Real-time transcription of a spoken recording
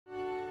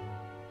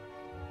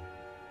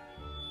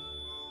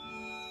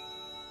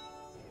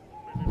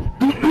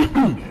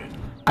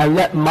I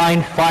let my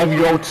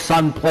 5-year-old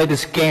son play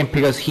this game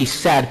because he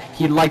said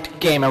he liked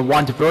game and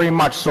wanted very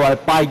much, so I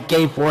buy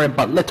game for him.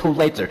 But little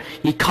later,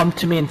 he come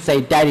to me and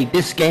say, "Daddy,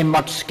 this game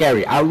much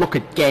scary." I look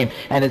at game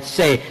and it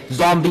say,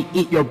 "Zombie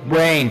eat your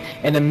brain,"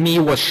 and then me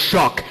was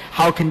shocked.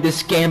 How can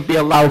this game be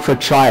allowed for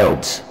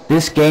childs?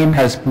 This game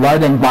has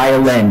blood and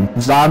violin.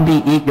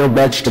 Zombie eat your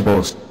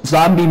vegetables.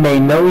 Zombie may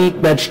no eat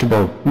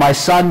vegetable. My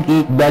son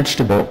eat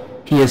vegetable.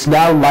 He is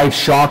now life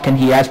shock and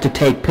he has to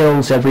take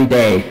pills every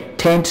day.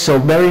 Taint so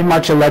very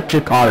much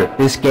electric art.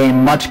 This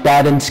game much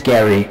bad and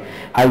scary.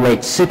 I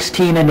rate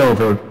 16 and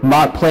over.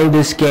 Not play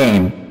this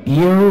game.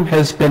 You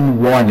has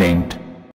been warned.